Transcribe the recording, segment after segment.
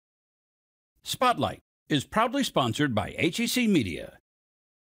Spotlight is proudly sponsored by HEC Media.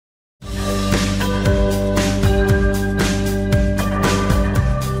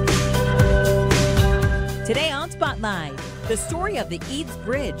 Today on Spotlight, the story of the Eads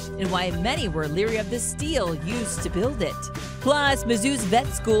Bridge and why many were leery of the steel used to build it. Plus, Mizzou's vet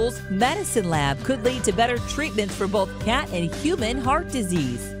school's medicine lab could lead to better treatments for both cat and human heart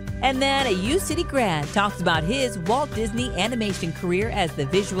disease. And then a U City grad talks about his Walt Disney animation career as the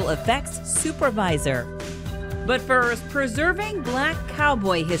visual effects supervisor. But first, preserving Black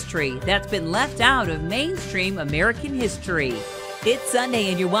cowboy history that's been left out of mainstream American history. It's Sunday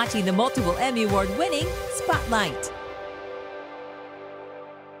and you're watching the multiple Emmy Award-winning Spotlight.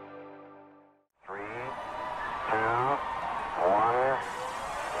 3, 2, 1,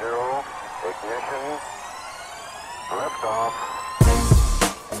 0, ignition, liftoff.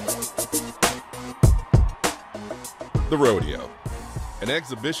 The Rodeo, an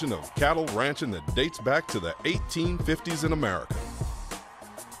exhibition of cattle ranching that dates back to the 1850s in America.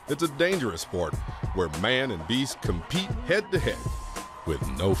 It's a dangerous sport where man and beast compete head-to-head with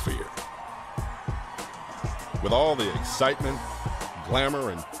no fear. With all the excitement,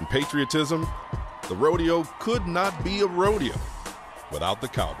 glamour, and patriotism, the rodeo could not be a rodeo without the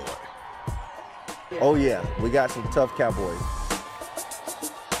cowboy. Oh yeah, we got some tough cowboys.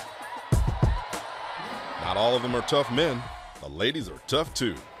 Not all of them are tough men. The ladies are tough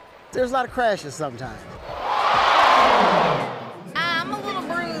too. There's a lot of crashes sometimes. I'm a little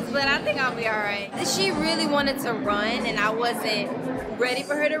bruised, but I think I'll be all right. She really wanted to run, and I wasn't ready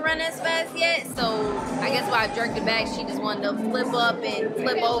for her to run as fast yet, so I guess when I jerked it back, she just wanted to flip up and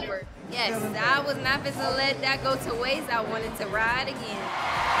flip over. Yes, I was not going to let that go to waste. I wanted to ride again.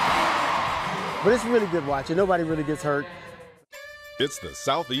 But it's really good watching. Nobody really gets hurt. It's the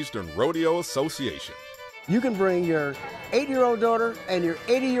Southeastern Rodeo Association. You can bring your 8-year-old daughter and your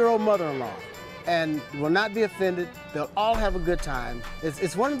 80-year-old mother-in-law and will not be offended. They'll all have a good time.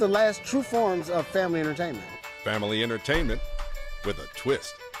 It's one of the last true forms of family entertainment. Family entertainment with a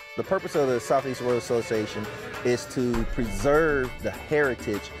twist. The purpose of the Southeast Rodeo Association is to preserve the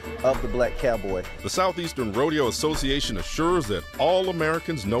heritage of the black cowboy. The Southeastern Rodeo Association assures that all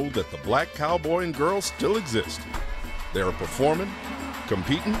Americans know that the black cowboy and girl still exist. They are performing,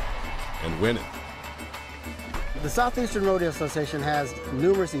 competing, and winning. The Southeastern Rodeo Association has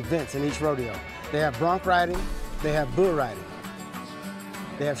numerous events in each rodeo. They have bronc riding, they have bull riding,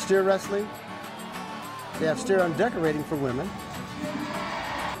 they have steer wrestling, they have steer undecorating for women,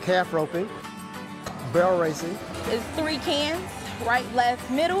 calf roping, barrel racing. It's 3 cans, right, left,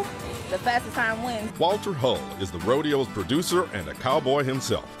 middle. The fastest time wins. Walter Hull is the rodeo's producer and a cowboy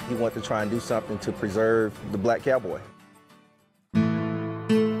himself. He wanted to try and do something to preserve the black cowboy.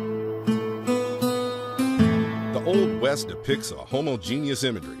 The Old West depicts a homogeneous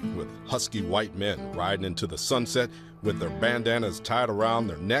imagery with husky white men riding into the sunset with their bandanas tied around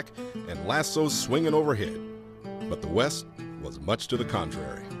their neck and lassos swinging overhead. But the West was much to the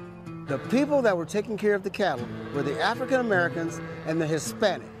contrary. The people that were taking care of the cattle were the African Americans and the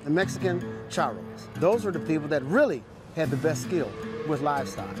Hispanic, the Mexican charros. Those were the people that really had the best skill with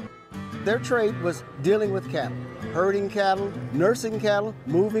livestock. Their trade was dealing with cattle, herding cattle, nursing cattle,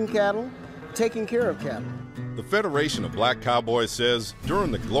 moving cattle, taking care of cattle. The Federation of Black Cowboys says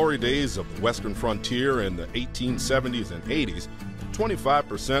during the glory days of the Western frontier in the 1870s and 80s,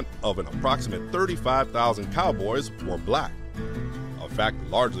 25% of an approximate 35,000 cowboys were black. A fact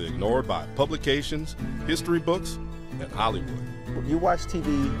largely ignored by publications, history books, and Hollywood. You watch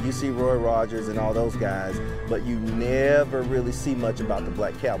TV, you see Roy Rogers and all those guys, but you never really see much about the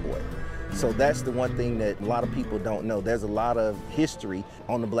black cowboy. So that's the one thing that a lot of people don't know. There's a lot of history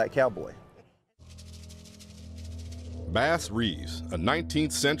on the black cowboy. Bass Reeves, a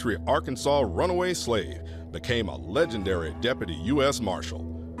 19th century Arkansas runaway slave, became a legendary deputy U.S. Marshal.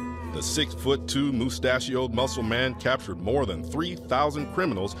 The 6'2" mustachioed muscle man captured more than 3,000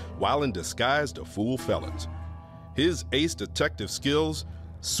 criminals while in disguise to fool felons. His ace detective skills,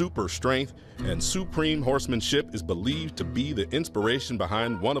 super strength, and supreme horsemanship is believed to be the inspiration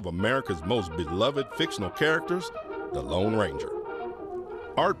behind one of America's most beloved fictional characters, the Lone Ranger.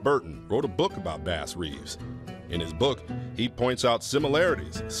 Art Burton wrote a book about Bass Reeves. In his book, he points out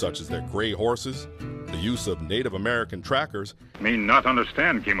similarities such as their gray horses, the use of Native American trackers, Me not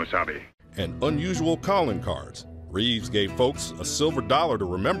understand, Kemosabe. and unusual calling cards. Reeves gave folks a silver dollar to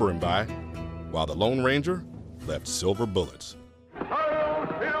remember him by, while the Lone Ranger left silver bullets.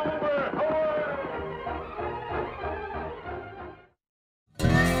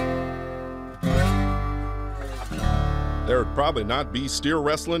 There would probably not be steer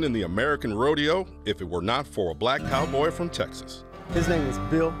wrestling in the American rodeo if it were not for a black cowboy from Texas. His name was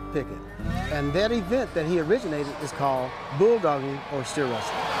Bill Pickett. And that event that he originated is called bulldogging or steer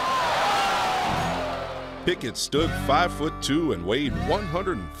wrestling. Pickett stood 5'2" and weighed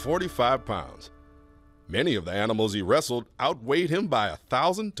 145 pounds. Many of the animals he wrestled outweighed him by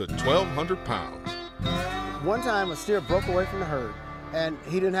 1,000 to 1,200 pounds. One time a steer broke away from the herd and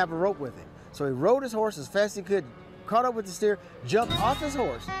he didn't have a rope with him. So he rode his horse as fast as he could, caught up with the steer, jumped off his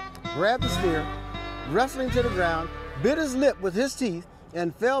horse, grabbed the steer, wrestled him to the ground, bit his lip with his teeth,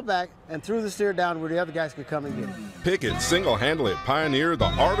 and fell back and threw the steer down where the other guys could come and get him. Pickett single-handedly pioneered the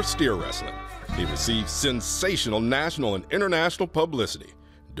art of steer wrestling. He received sensational national and international publicity.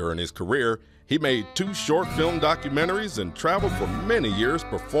 During his career, he made 2 short film documentaries and traveled for many years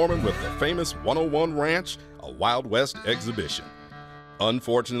performing with the famous 101 Ranch, a Wild West exhibition.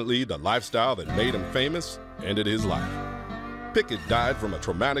 Unfortunately, the lifestyle that made him famous ended his life. Pickett died from a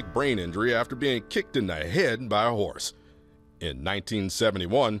traumatic brain injury after being kicked in the head by a horse. In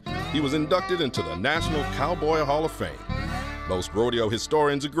 1971, he was inducted into the National Cowboy Hall of Fame. Most rodeo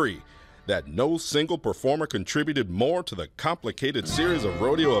historians agree that no single performer contributed more to the complicated series of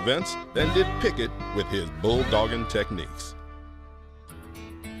rodeo events than did Pickett with his bulldogging techniques.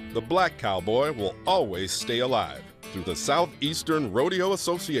 The Black Cowboy will always stay alive through the Southeastern Rodeo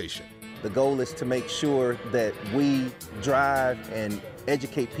Association. The goal is to make sure that we drive and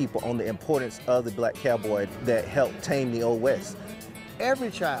educate people on the importance of the Black Cowboy that helped tame the Old West.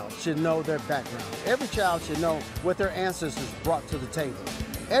 Every child should know their background. Every child should know what their ancestors brought to the table.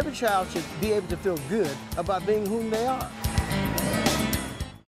 Every child should be able to feel good about being whom they are.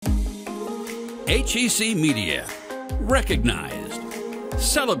 HEC Media. Recognized,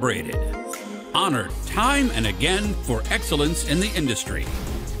 celebrated, honored time and again for excellence in the industry.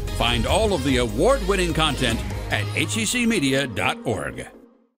 Find all of the award-winning content at hecmedia.org.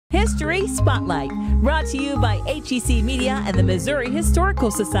 History Spotlight, brought to you by HEC Media and the Missouri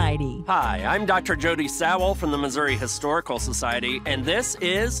Historical Society. Hi, I'm Dr. Jody Sowell from the Missouri Historical Society, and this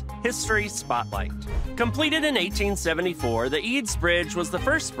is History Spotlight. Completed in 1874, the Eads Bridge was the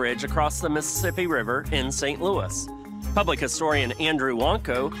first bridge across the Mississippi River in St. Louis. Public historian Andrew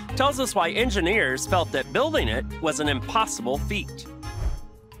Wonko tells us why engineers felt that building it was an impossible feat.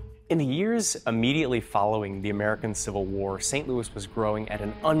 In the years immediately following the American Civil War, St. Louis was growing at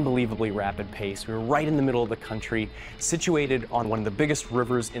an unbelievably rapid pace. We were right in the middle of the country, situated on one of the biggest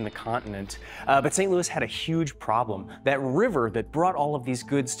rivers in the continent. But St. Louis had a huge problem. That river that brought all of these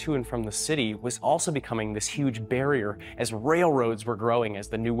goods to and from the city was also becoming this huge barrier as railroads were growing, as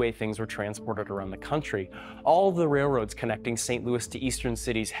the new way things were transported around the country. All of the railroads connecting St. Louis to eastern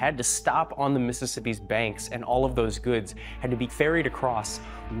cities had to stop on the Mississippi's banks, and all of those goods had to be ferried across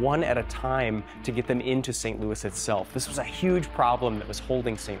one at a time to get them into St. Louis itself. This was a huge problem that was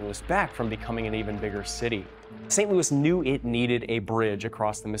holding St. Louis back from becoming an even bigger city. St. Louis knew it needed a bridge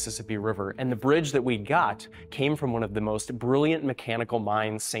across the Mississippi River, and the bridge that we got came from one of the most brilliant mechanical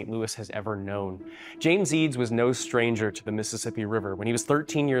minds St. Louis has ever known. James Eads was no stranger to the Mississippi River. When he was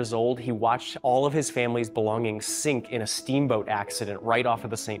 13 years old, he watched all of his family's belongings sink in a steamboat accident right off of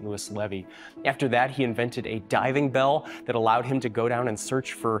the St. Louis levee. After that, he invented a diving bell that allowed him to go down and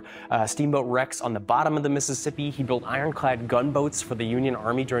search for steamboat wrecks on the bottom of the Mississippi. He built ironclad gunboats for the Union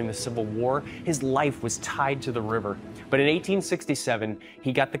Army during the Civil War. His life was tied to the river. But in 1867,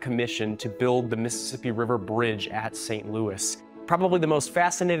 he got the commission to build the Mississippi River Bridge at St. Louis. Probably the most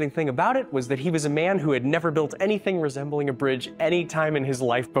fascinating thing about it was that he was a man who had never built anything resembling a bridge any time in his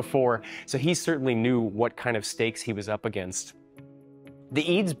life before, so he certainly knew what kind of stakes he was up against. The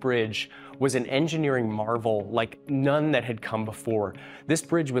Eads Bridge was an engineering marvel like none that had come before. This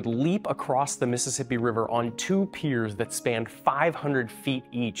bridge would leap across the Mississippi River on 2 piers that spanned 500 feet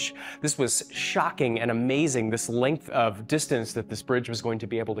each. This was shocking and amazing, this length of distance that this bridge was going to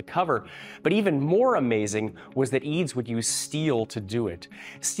be able to cover. But even more amazing was that Eads would use steel to do it.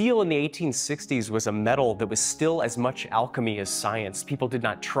 Steel in the 1860s was a metal that was still as much alchemy as science. People did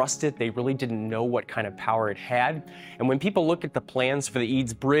not trust it. They really didn't know what kind of power it had. And when people looked at the plans for the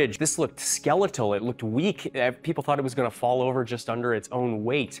Eads Bridge, this looked skeletal, it looked weak. People thought it was going to fall over just under its own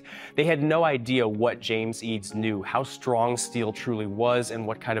weight. They had no idea what James Eads knew, how strong steel truly was, and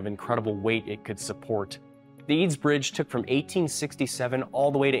what kind of incredible weight it could support. The Eads Bridge took from 1867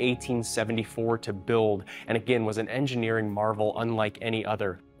 all the way to 1874 to build, and again was an engineering marvel unlike any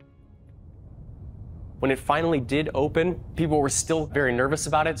other. When it finally did open, people were still very nervous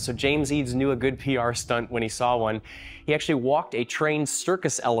about it, so James Eads knew a good PR stunt when he saw one. He actually walked a trained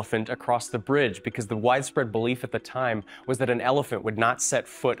circus elephant across the bridge because the widespread belief at the time was that an elephant would not set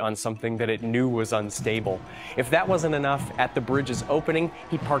foot on something that it knew was unstable. If that wasn't enough, at the bridge's opening,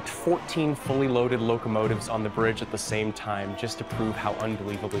 he parked 14 fully loaded locomotives on the bridge at the same time just to prove how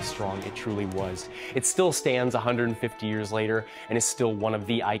unbelievably strong it truly was. It still stands 150 years later and is still one of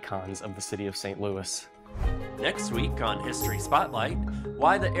the icons of the city of St. Louis. Next week on History Spotlight,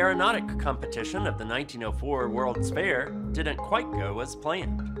 why the aeronautic competition of the 1904 World's Fair didn't quite go as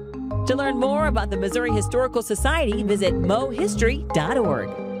planned. To learn more about the Missouri Historical Society, visit mohistory.org.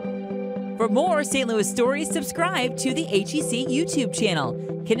 For more St. Louis stories, subscribe to the HEC YouTube channel.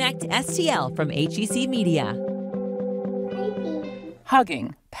 Connect STL from HEC Media.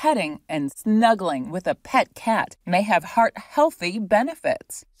 Hugging, petting, and snuggling with a pet cat may have heart-healthy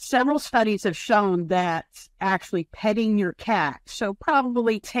benefits. Several studies have shown that actually petting your cat, so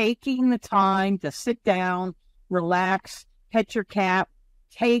probably taking the time to sit down, relax, pet your cat,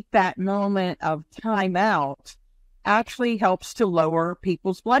 take that moment of time out, actually helps to lower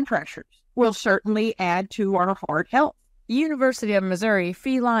people's blood pressures. Will certainly add to our heart health. University of Missouri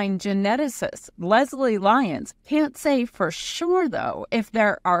feline geneticist Leslie Lyons can't say for sure, though, if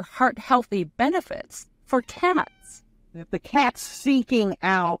there are heart-healthy benefits for cats. If the cat's seeking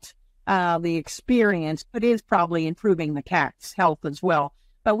out the experience, it is probably improving the cat's health as well.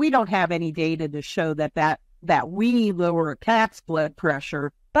 But we don't have any data to show that we lower a cat's blood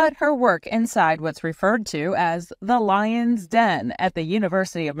pressure. But her work inside what's referred to as the Lion's Den at the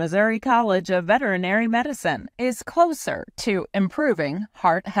University of Missouri College of Veterinary Medicine is closer to improving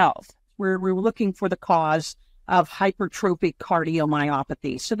heart health. We're looking for the cause of hypertrophic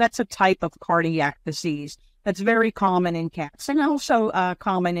cardiomyopathy. So that's a type of cardiac disease that's very common in cats and also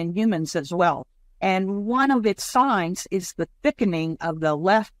common in humans as well. And one of its signs is the thickening of the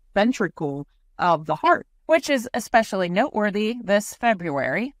left ventricle of the heart, which is especially noteworthy this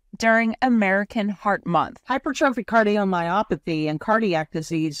February during American Heart Month. Hypertrophic cardiomyopathy and cardiac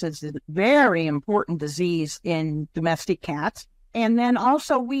disease is a very important disease in domestic cats. And then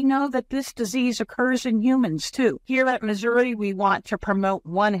also we know that this disease occurs in humans too. Here at Missouri, we want to promote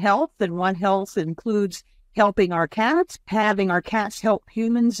One Health, and One Health includes helping our cats, having our cats help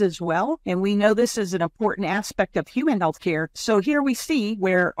humans as well. And we know this is an important aspect of human health care. So here we see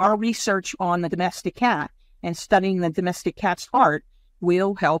where our research on the domestic cat and studying the domestic cat's heart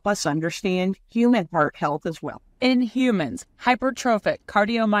will help us understand human heart health as well. In humans, hypertrophic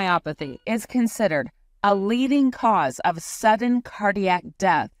cardiomyopathy is considered a leading cause of sudden cardiac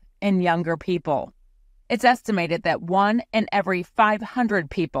death in younger people. It's estimated that 1 in every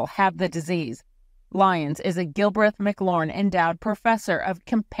 500 people have the disease. Lyons is a Gilbreth McLaurin Endowed Professor of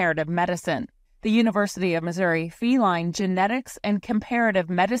Comparative Medicine. The University of Missouri Feline Genetics and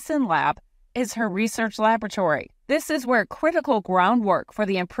Comparative Medicine Lab is her research laboratory. This is where critical groundwork for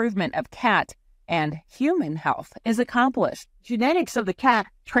the improvement of cat and human health is accomplished. Genetics of the cat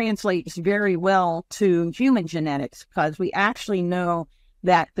translates very well to human genetics because we actually know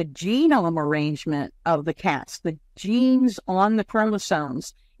that the genome arrangement of the cats, the genes on the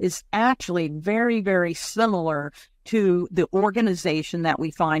chromosomes, is actually very, very similar to the organization that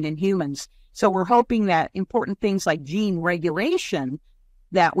we find in humans. So we're hoping that important things like gene regulation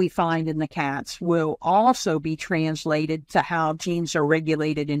that we find in the cats will also be translated to how genes are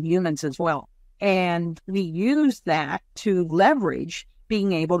regulated in humans as well. And we use that to leverage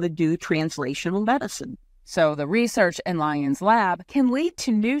being able to do translational medicine. So the research in Lyons' lab can lead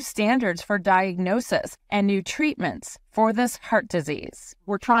to new standards for diagnosis and new treatments for this heart disease.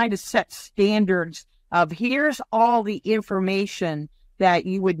 We're trying to set standards of here's all the information that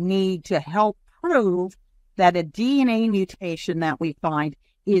you would need to help prove that a DNA mutation that we find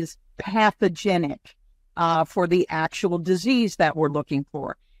is pathogenic for the actual disease that we're looking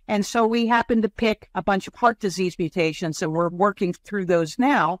for. And so we happen to pick a bunch of heart disease mutations, and we're working through those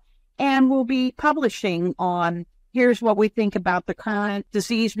now. And we'll be publishing on here's what we think about the current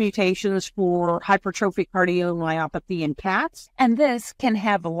disease mutations for hypertrophic cardiomyopathy in cats. And this can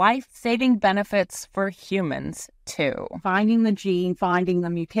have life-saving benefits for humans, too. Finding the gene, finding the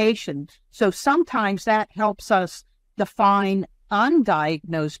mutation. So sometimes that helps us define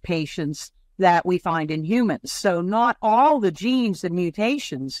undiagnosed patients that we find in humans. So not all the genes and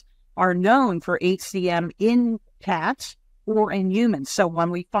mutations are known for HCM in cats or in humans. So when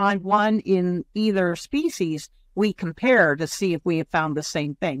we find one in either species, we compare to see if we have found the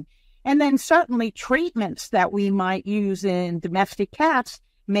same thing. And then certainly treatments that we might use in domestic cats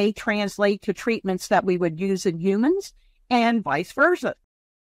may translate to treatments that we would use in humans and vice versa.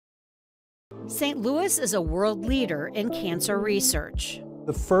 St. Louis is a world leader in cancer research.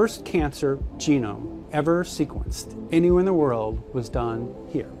 The first cancer genome ever sequenced anywhere in the world was done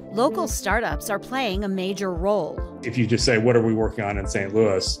here. Local startups are playing a major role. If you just say, what are we working on in St.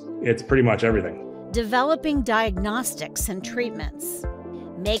 Louis? It's pretty much everything. Developing diagnostics and treatments.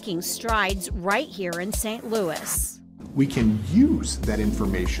 Making strides right here in St. Louis. We can use that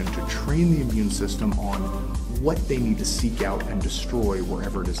information to train the immune system on what they need to seek out and destroy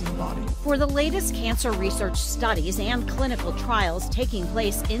wherever it is in the body. For the latest cancer research studies and clinical trials taking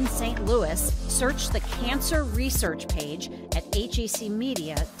place in St. Louis, search the Cancer Research page at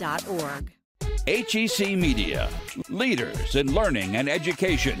hecmedia.org. HEC Media, leaders in learning and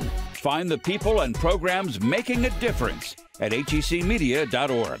education. Find the people and programs making a difference at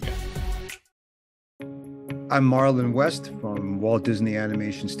hecmedia.org. I'm Marlon West from Walt Disney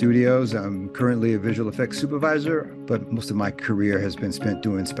Animation Studios. I'm currently a visual effects supervisor, but most of my career has been spent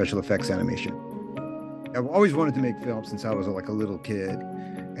doing special effects animation. I've always wanted to make films since I was like a little kid.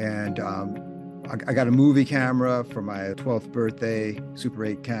 And I got a movie camera for my 12th birthday, Super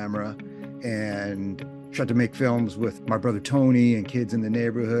 8 camera, and tried to make films with my brother Tony and kids in the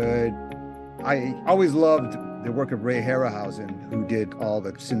neighborhood. I always loved the work of Ray Harryhausen, who did all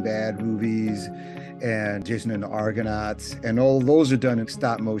the Sinbad movies and Jason and the Argonauts, and all those are done in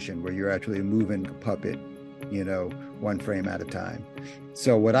stop motion, where you're actually moving a puppet, you know, one frame at a time.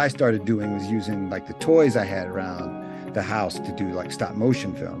 So what I started doing was using like the toys I had around the house to do like stop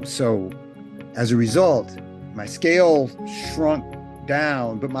motion films. So as a result, my scale shrunk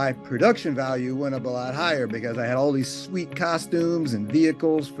down, but my production value went up a lot higher because I had all these sweet costumes and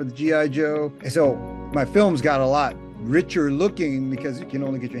vehicles for the G.I. Joe. And so my films got a lot richer looking because you can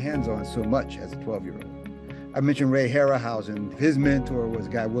only get your hands on so much as a 12-year-old. I mentioned Ray Harryhausen. His mentor was a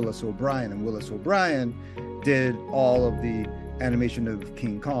guy, Willis O'Brien, and Willis O'Brien did all of the animation of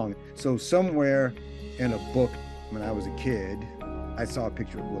King Kong. So somewhere in a book when I was a kid, I saw a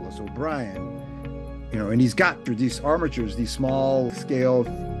picture of Willis O'Brien, you know, and he's got these armatures, these small scale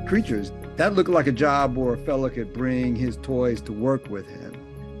creatures. That looked like a job where a fella could bring his toys to work with him.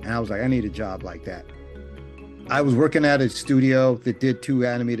 And I was like, I need a job like that. I was working at a studio that did 2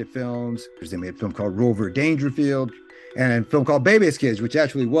 animated films. They made a film called Rover Dangerfield and a film called Baby's Kids, which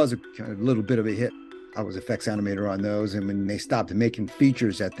actually was a little bit of a hit. I was effects animator on those. And when they stopped making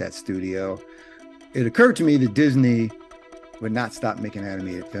features at that studio, it occurred to me that Disney would not stop making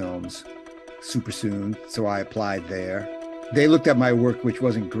animated films super soon. So I applied there. They looked at my work, which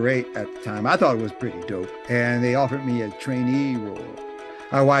wasn't great at the time. I thought it was pretty dope. And they offered me a trainee role.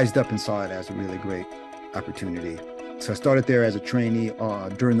 I wised up and saw it as a really great opportunity. So I started there as a trainee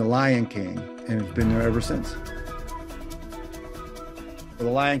during The Lion King, and it's been there ever since. The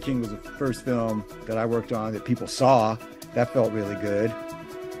Lion King was the first film that I worked on that people saw. That felt really good.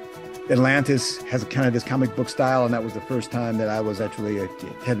 Atlantis has kind of this comic book style, and that was the first time that I was actually a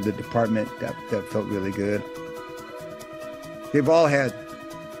head of the department. That felt really good. They've all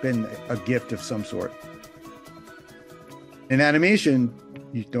been a gift of some sort. In animation,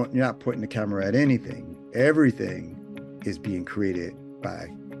 you're not pointing the camera at anything. Everything is being created by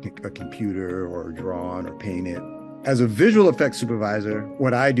a computer or drawn or painted. As a visual effects supervisor,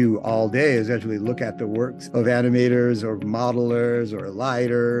 what I do all day is actually look at the works of animators or modelers or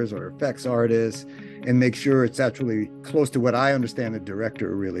lighters or effects artists and make sure it's actually close to what I understand the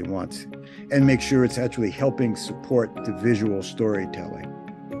director really wants, and make sure it's actually helping support the visual storytelling.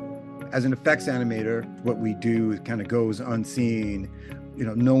 As an effects animator, what we do kind of goes unseen. You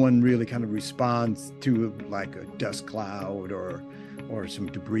know, no one really kind of responds to like a dust cloud or some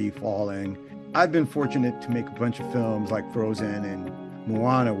debris falling. I've been fortunate to make a bunch of films like Frozen and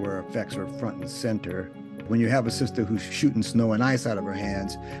Moana where effects are front and center. When you have a sister who's shooting snow and ice out of her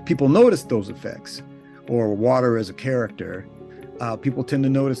hands, people notice those effects. Or water as a character, people tend to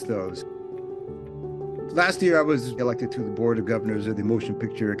notice those. Last year, I was elected to the Board of Governors of the Motion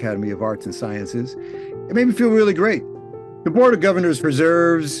Picture Academy of Arts and Sciences. It made me feel really great. The Board of Governors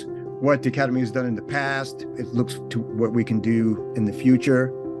preserves what the Academy has done in the past. It looks to what we can do in the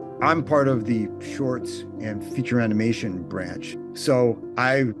future. I'm part of the shorts and feature animation branch. So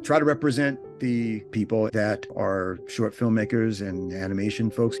I try to represent the people that are short filmmakers and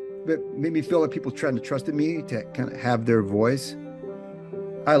animation folks. It made me feel like people trying to trust in me to kind of have their voice.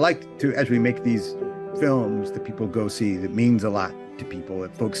 I like to actually make these films that people go see that means a lot to people,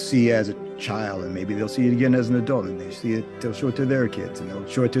 that folks see as a child, and maybe they'll see it again as an adult, and they'll show it to their kids, and they'll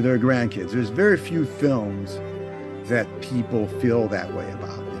show it to their grandkids. There's very few films that people feel that way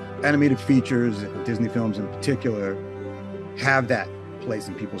about. Animated features, and Disney films in particular, have that place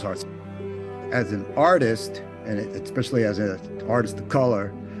in people's hearts. As an artist, and especially as an artist of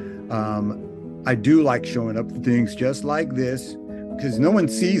color, I do like showing up for things just like this because no one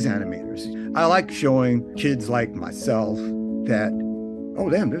sees animators. I like showing kids like myself that, oh,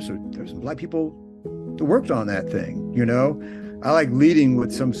 damn, there's some Black people that worked on that thing, you know? I like leading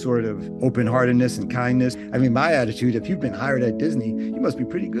with some sort of open-heartedness and kindness. I mean, my attitude, if you've been hired at Disney, you must be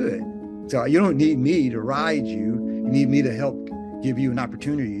pretty good. So you don't need me to ride you. You need me to help give you an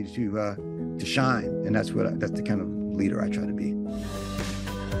opportunity to shine. And that's the kind of leader I try to be.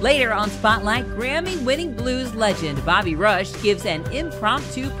 Later on Spotlight, Grammy-winning blues legend Bobby Rush gives an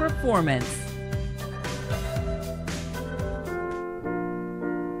impromptu performance.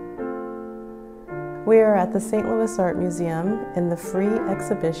 We are at the St. Louis Art Museum in the free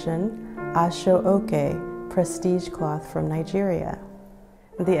exhibition Aso Oke, Prestige Cloth from Nigeria.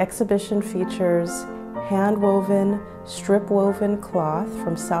 The exhibition features hand-woven, strip-woven cloth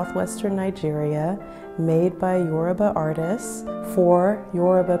from southwestern Nigeria made by Yoruba artists for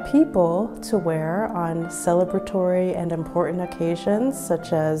Yoruba people to wear on celebratory and important occasions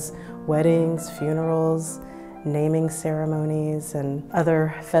such as weddings, funerals, naming ceremonies, and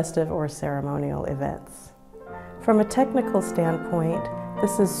other festive or ceremonial events. From a technical standpoint,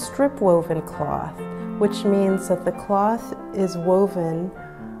 this is strip-woven cloth, which means that the cloth is woven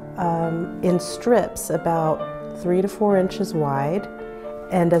in strips about 3 to 4 inches wide,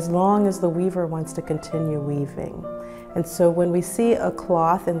 and as long as the weaver wants to continue weaving. And so when we see a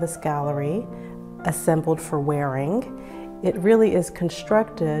cloth in this gallery assembled for wearing, it really is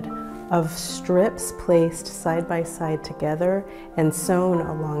constructed of strips placed side by side together and sewn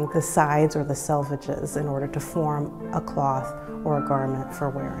along the sides or the selvages in order to form a cloth or a garment for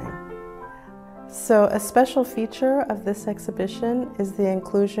wearing. So a special feature of this exhibition is the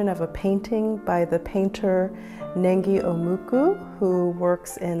inclusion of a painting by the painter Nengi Omuku, who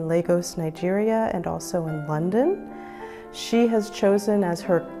works in Lagos, Nigeria, and also in London. She has chosen as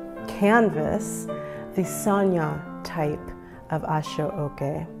her canvas the Sanya type of Aso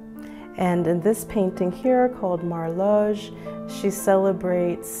Oke. And in this painting here called Marlon, she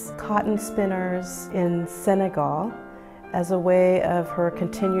celebrates cotton spinners in Senegal as a way of her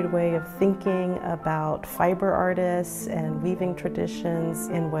continued way of thinking about fiber artists and weaving traditions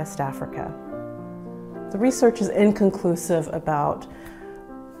in West Africa. The research is inconclusive about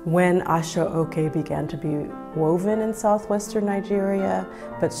when Aso Oke began to be woven in southwestern Nigeria,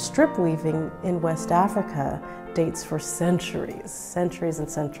 but strip weaving in West Africa dates for centuries and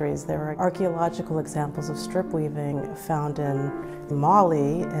centuries. There are archaeological examples of strip weaving found in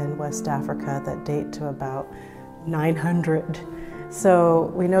Mali in West Africa that date to about 900.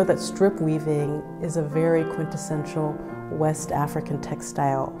 So we know that strip weaving is a very quintessential West African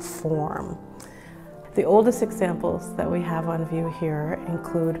textile form. The oldest examples that we have on view here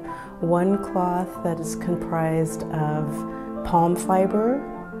include one cloth that is comprised of palm fiber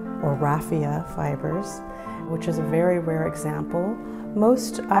or raffia fibers, which is a very rare example.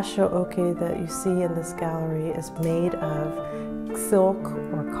 Most Aso Oke that you see in this gallery is made of silk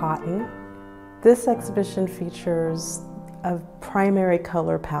or cotton. This exhibition features a primary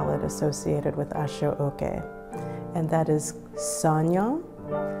color palette associated with Aso Oke, and that is Sanya,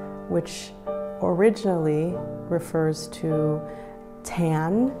 which originally refers to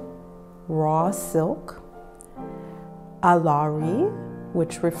tan, raw silk, Alari,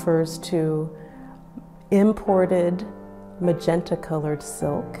 which refers to imported magenta-colored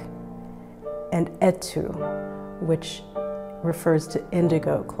silk, and Etu, which refers to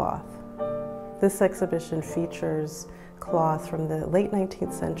indigo cloth. This exhibition features cloth from the late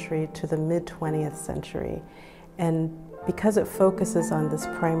 19th century to the mid-20th century, and because it focuses on this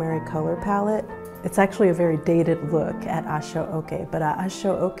primary color palette, it's actually a very dated look at Aso Oke, but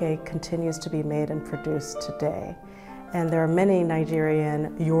Aso Oke continues to be made and produced today. And there are many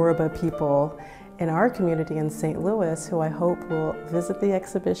Nigerian Yoruba people in our community in St. Louis who I hope will visit the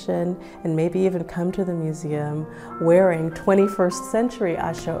exhibition and maybe even come to the museum wearing 21st century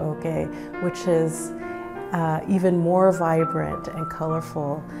Aso Oke, which is even more vibrant and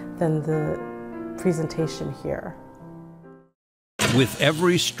colorful than the presentation here. With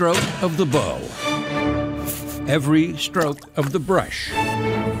every stroke of the bow, every stroke of the brush,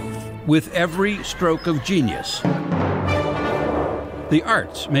 with every stroke of genius, the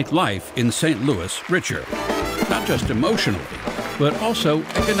arts make life in St. Louis richer, not just emotionally, but also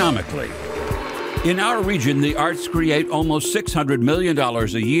economically. In our region, the arts create almost $600 million a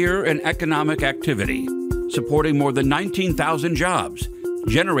year in economic activity, supporting more than 19,000 jobs,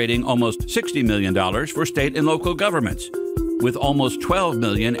 generating almost $60 million for state and local governments, with almost 12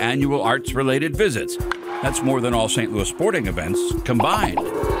 million annual arts-related visits. That's more than all St. Louis sporting events combined.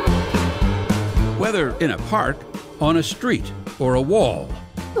 Whether in a park, on a street, or a wall,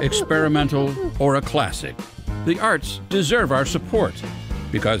 experimental, or a classic, the arts deserve our support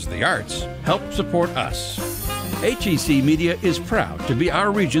because the arts help support us. HEC Media is proud to be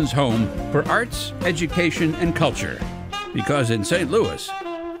our region's home for arts, education, and culture because in St. Louis,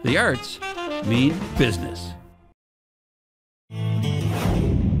 the arts mean business.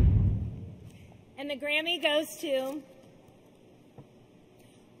 And the Grammy goes to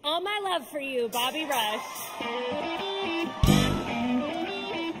All My Love for You, Bobby Rush.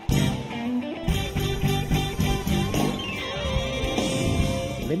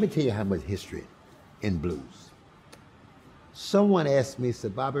 Let me tell you how much history in blues. Someone asked me,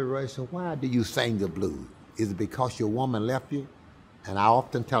 said, Bobby Rush, why do you sing the blues? Is it because your woman left you? And I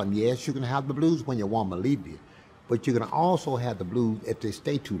often tell them, yes, you can have the blues when your woman leaves you, but you can also have the blues if they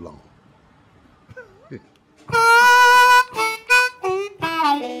stay too long.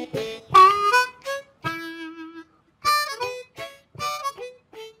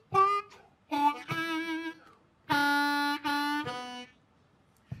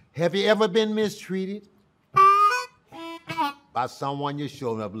 Have you ever been mistreated by someone you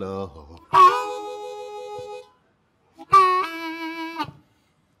showed enough love?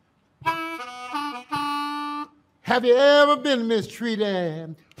 Have you ever been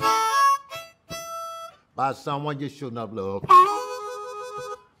mistreated by someone you showed enough love?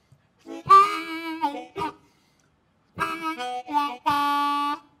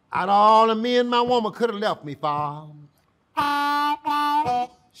 Out of all the men my woman could have left me for,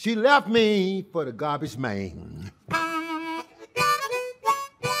 she left me for the garbage man.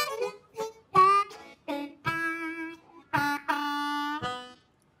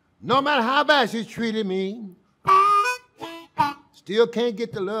 No matter how bad she treated me, still can't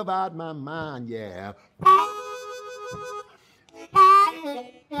get the love out of my mind, yeah.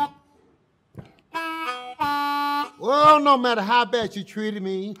 Well, no matter how bad she treated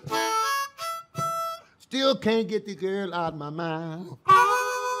me, still can't get the girl out of my mind.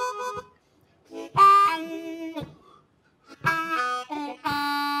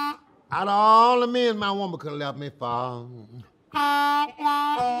 Out of all the men my woman could have left me for,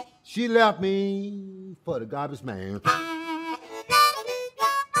 she left me for the garbage man.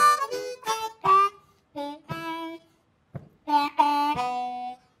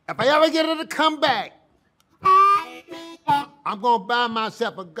 If I ever get her to come back, I'm gonna buy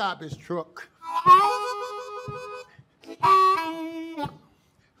myself a garbage truck.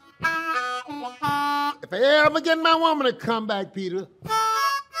 If I ever get my woman to come back, Peter,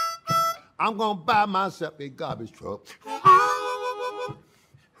 I'm gonna buy myself a garbage truck.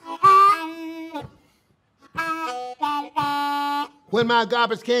 When my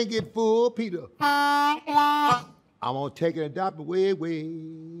garbage can't get full, Peter, I'm gonna take it and drop it way,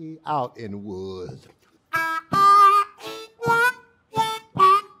 way out in the woods.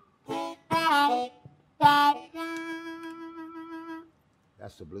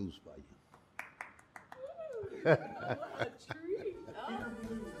 That's the blues for you.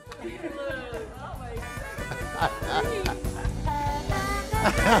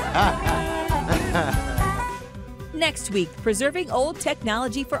 Next week, preserving old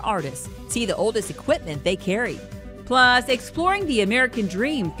technology for artists. See the oldest equipment they carry. Plus, exploring the American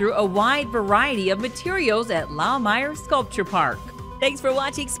dream through a wide variety of materials at Laumeier Sculpture Park. Thanks for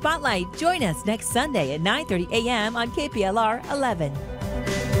watching Spotlight. Join us next Sunday at 9:30 a.m. on KPLR 11.